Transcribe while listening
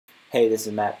Hey, this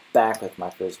is Matt, back with my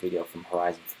first video from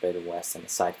Horizon Forbidden West and the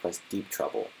side quest Deep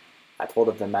Trouble. I pulled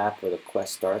up the map where the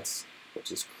quest starts, which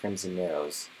is Crimson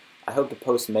Narrows. I hope to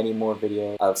post many more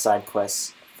videos of side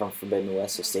quests from Forbidden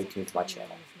West, so stay tuned to my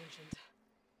channel.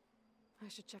 I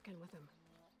should check in with him.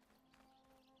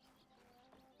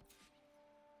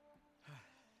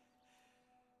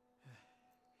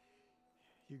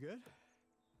 You good?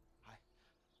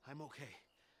 I'm okay.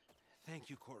 Thank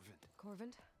you, Corvin.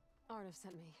 Corvin? Arnav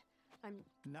sent me. I'm...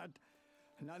 Not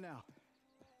now.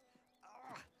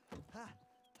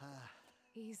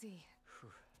 Easy.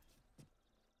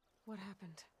 What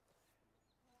happened?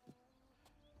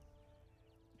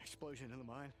 Explosion in the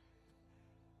mine.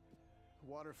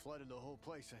 Water flooded the whole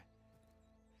place.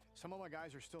 Some of my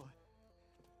guys are still...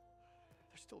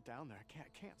 They're still down there. I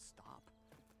can't stop.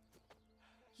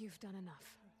 You've done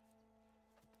enough.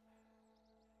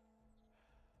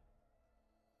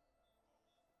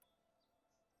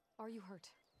 Are you hurt?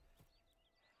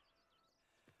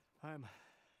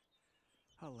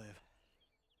 I'll live.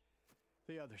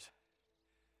 The others.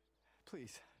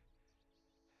 Please.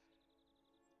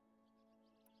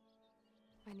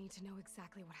 I need to know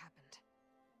exactly what happened.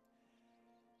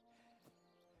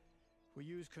 We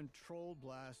used controlled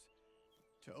blast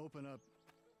to open up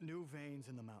new veins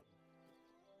in the mountain.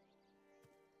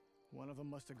 One of them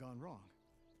must have gone wrong.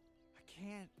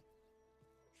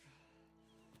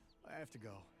 I have to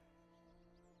go.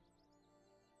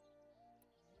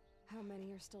 How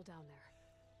many are still down there?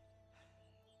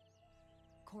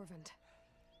 Corvin,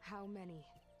 how many?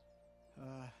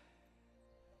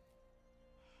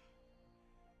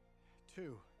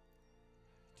 Two.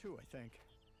 Two, I think.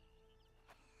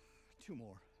 Two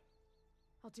more.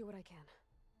 I'll do what I can.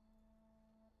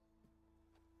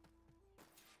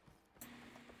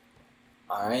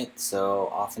 Alright, so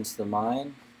off into the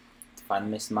mine to find the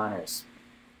missing miners.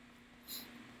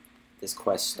 This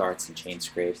quest starts in Chain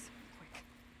Scrape.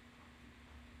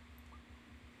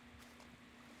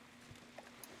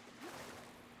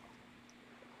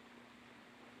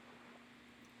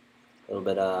 A little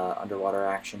bit of underwater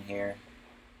action here.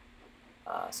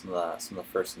 Some of the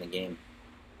first in the game.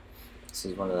 This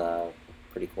is one of the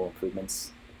pretty cool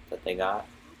improvements that they got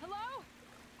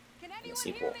in the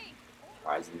sequel.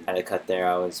 Horizon. I had to cut there.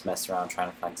 I was messing around trying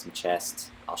to find some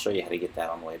chests. I'll show you how to get that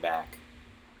on the way back.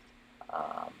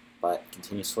 But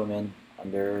continue swimming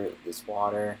under this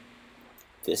water.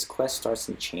 This quest starts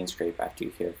in Chain Scrape after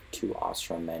you hear two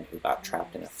Austrian men who got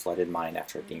trapped in a flooded mine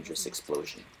after a dangerous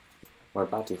explosion. We're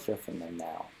about to hear from them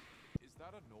now. Is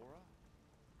that a Nora?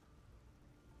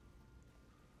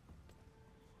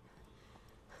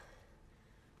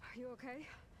 Are you okay?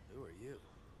 Who are you?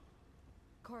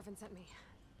 Corvin sent me.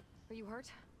 Are you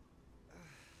hurt?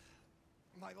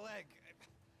 My leg.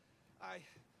 I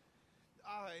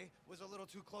was a little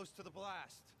too close to the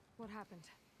blast. What happened?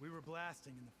 We were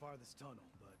blasting in the farthest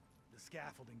tunnel, but the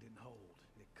scaffolding didn't hold.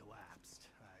 It collapsed.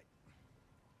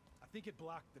 I think it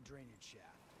blocked the drainage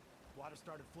shaft. Water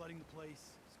started flooding the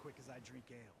place as quick as I drink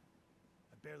ale.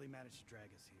 I barely managed to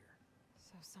drag us here.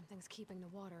 So something's keeping the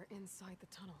water inside the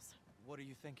tunnels. What are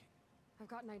you thinking? I've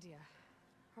got an idea.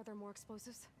 Are there more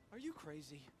explosives? Are you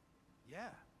crazy?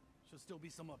 Yeah, should still be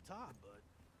some up top, but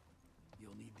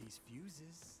you'll need these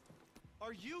fuses.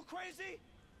 Are you crazy?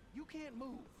 You can't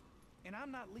move, and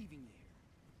I'm not leaving you here.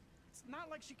 It's not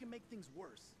like she can make things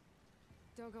worse.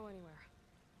 Don't go anywhere.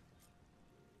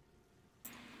 I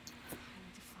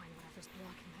need to find whatever's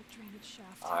blocking that drainage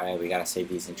shaft. Alright, we gotta save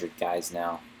these injured guys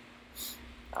now.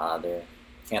 They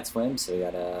can't swim, so we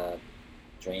gotta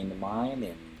drain the mine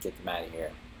and get them out of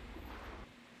here.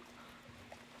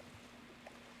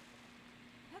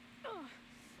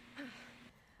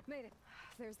 Made it.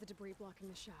 There's the debris blocking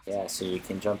the shaft. Yeah, so you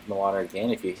can jump in the water again.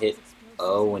 If you hit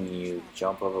O when you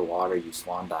jump over water, you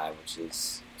swan dive, which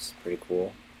is pretty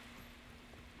cool.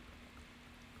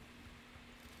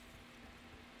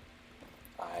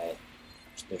 Alright,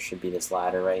 there should be this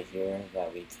ladder right here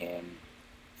that we can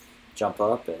jump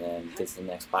up and then get to the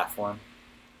next platform.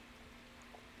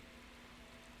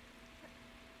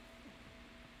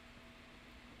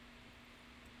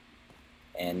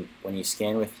 And when you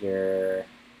scan with your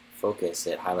focus,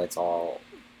 it highlights all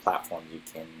platforms you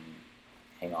can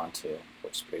hang on to,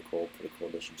 which is pretty cool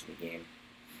addition to the game.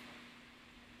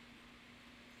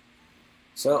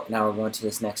 So now we're going to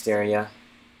this next area,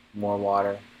 more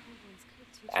water,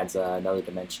 adds another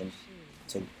dimension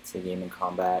to the game and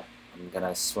combat. I'm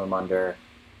gonna swim under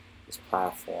this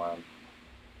platform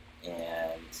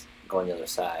and go on the other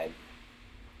side.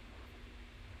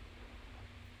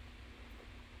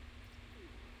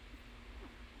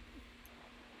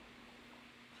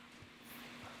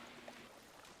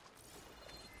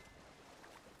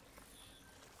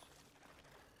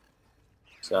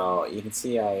 So you can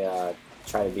see I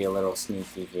try to be a little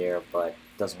sneaky here, but it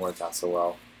doesn't work out so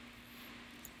well.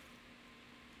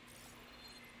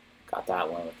 Got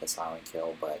that one with the silent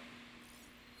kill, but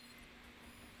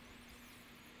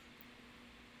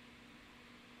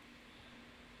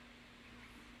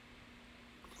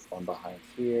one behind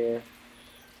here.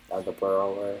 Another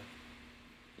burrower.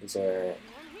 These are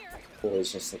cool.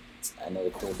 It's just another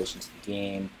cool addition to the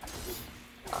game.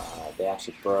 They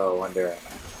actually burrow under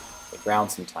the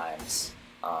ground sometimes,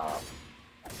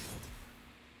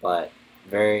 but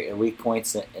very weak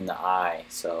points in the eye.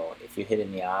 So if you hit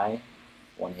in the eye,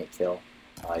 one hit kill.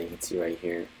 You can see right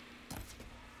here.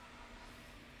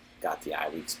 Got the eye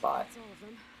weak spot. That's all of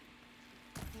them.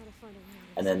 Gotta find a way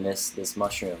out of And then this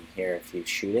mushroom here, if you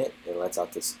shoot it, it lets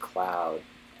out this cloud,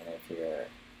 and if you're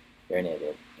in it,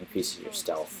 it increases your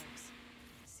stealth.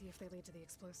 See if they lead to the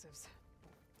explosives.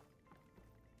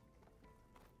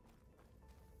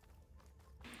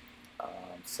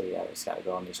 So yeah, we just gotta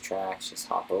go on these tracks, just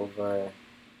hop over,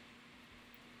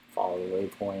 follow the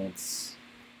waypoints,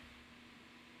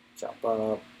 jump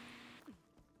up.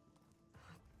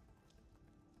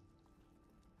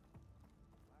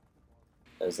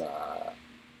 There's a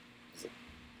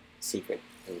secret,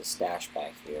 there's a stash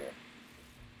back here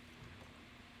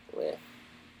with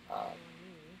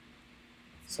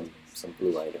some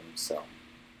blue items, so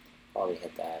probably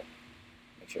hit that.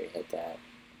 Make sure you hit that.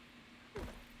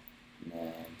 And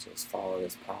then just follow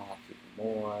this path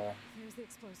even more. There's the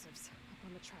explosives up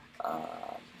on the track.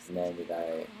 And then you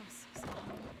gotta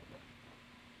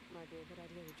Might be a good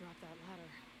idea to drop that ladder.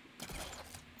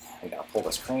 you gotta pull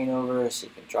this crane over so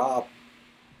you can drop,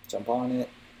 jump on it.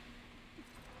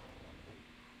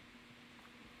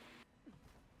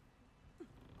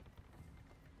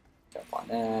 Jump on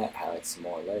that, highlight some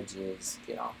more ledges,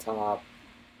 get on top.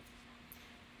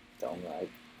 Don't like.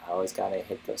 I always gotta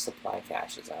hit those supply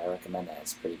caches. I recommend that.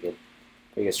 It's pretty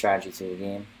good strategy to the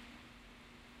game.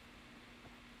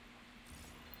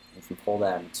 You can pull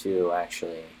them too,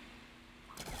 actually,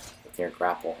 with your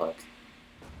grapple hook.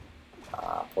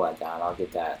 Pull that down. I'll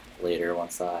get that later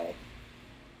once I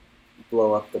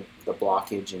blow up the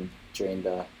blockage and drain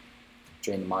the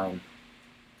mine.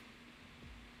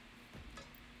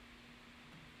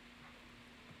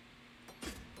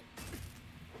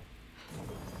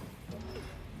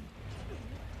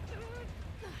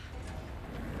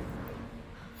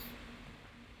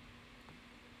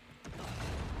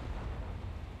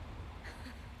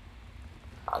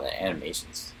 The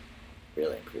animations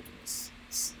really improved in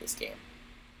this game.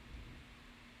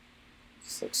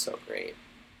 This looks so great.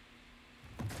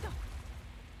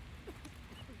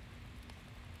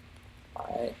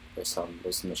 Alright, there's some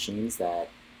machines that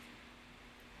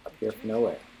appear from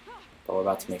nowhere, but we're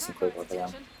about to make some quick work of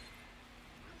them.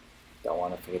 Don't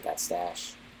want to forget that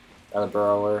stash. Another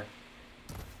burrower.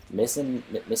 Missing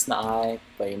the eye,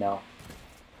 but you know,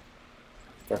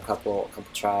 for a couple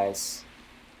tries.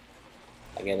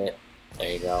 I get it. There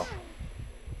you go.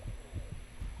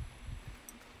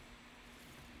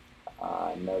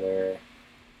 Another.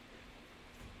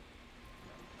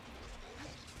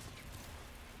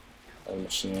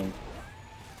 Machine.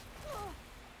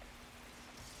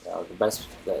 You know,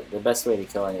 the best way to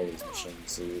kill any of these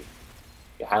machines,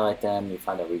 you highlight them, you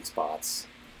find their weak spots.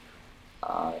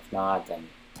 If not, then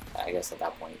I guess at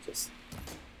that point you just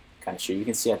kind of shoot. You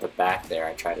can see at the back there,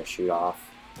 I try to shoot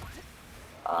off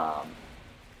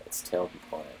its tail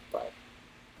component, but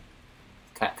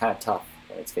kind of tough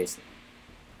when it's facing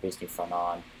you front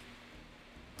on.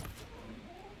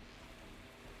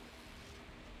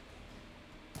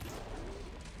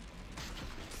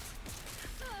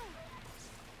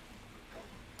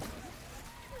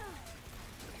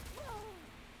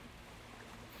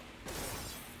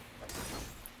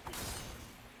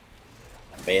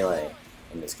 Melee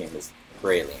in this game is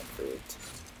greatly improved.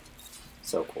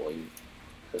 So cool.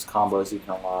 There's combos you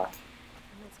can unlock.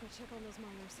 Let's go check on those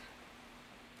miners.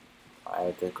 Alright,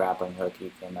 with the grappling hook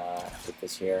you can get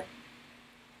this here.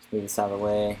 Just move this out of the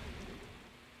way.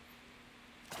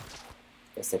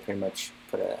 Guess they pretty much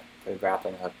put a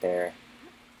grappling hook there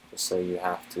just so you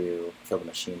have to kill the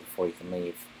machine before you can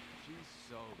leave. She's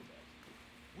so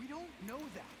dead. We don't know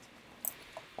that.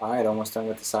 Alright, almost done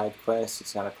with the side quest. You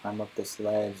just gotta climb up this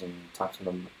ledge and talk to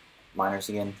the miners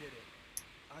again. Did it.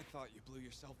 I thought you blew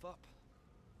yourself up.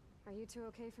 Are you two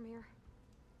okay from here?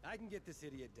 I can get this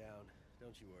idiot down.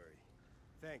 Don't you worry.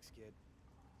 Thanks, kid.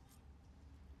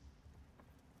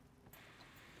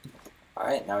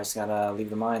 Alright, now we just gotta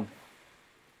leave the mine.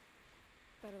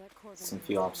 Better let Corbin Some know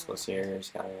few what's obstacles going on. here,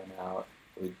 just gotta run out.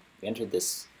 We entered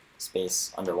this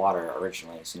space underwater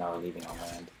originally, so now we're leaving on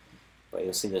land. But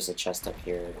you'll see there's a chest up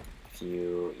here. If if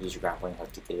you use your grappling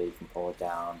hook to get it, you can pull it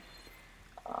down.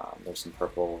 There's some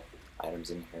purple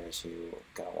items in here, so you're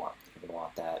gonna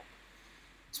want that.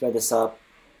 Spread this up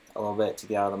a little bit to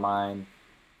get out of the mine,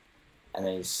 and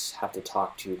then you just have to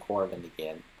talk to Corvin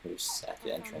again, who's at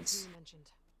the entrance. You mentioned.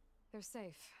 They're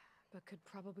safe, but could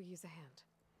probably use a hand.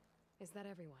 Is that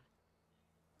everyone?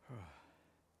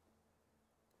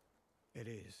 It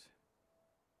is.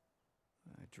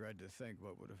 I dread to think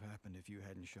what would have happened if you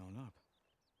hadn't shown up.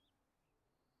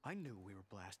 I knew we were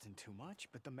blasting too much,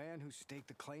 but the man who staked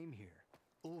the claim here,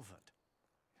 Ulvund,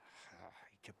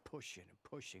 he kept pushing and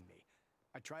pushing me.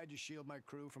 I tried to shield my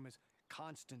crew from his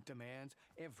constant demands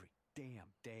every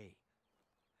damn day.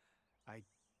 I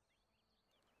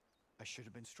should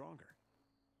have been stronger.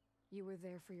 You were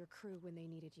there for your crew when they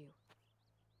needed you.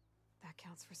 That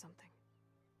counts for something.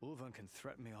 Ulvund can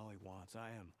threaten me all he wants. I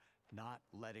am not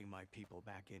letting my people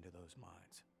back into those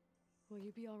mines. Will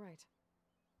you be all right?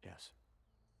 Yes.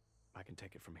 I can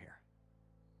take it from here.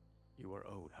 You are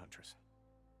owed, Huntress.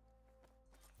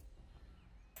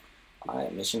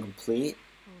 Alright, mission complete.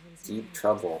 Olvin's Deep name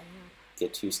trouble. coming up.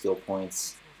 Get 2 skill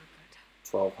points,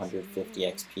 It's never good. 1250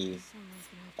 XP, Someone's gonna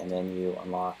have to and do then you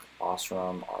unlock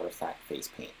Osram Artifact Face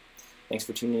Paint. Thanks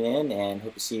for tuning in, and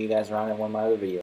hope to see you guys around in one of my other videos.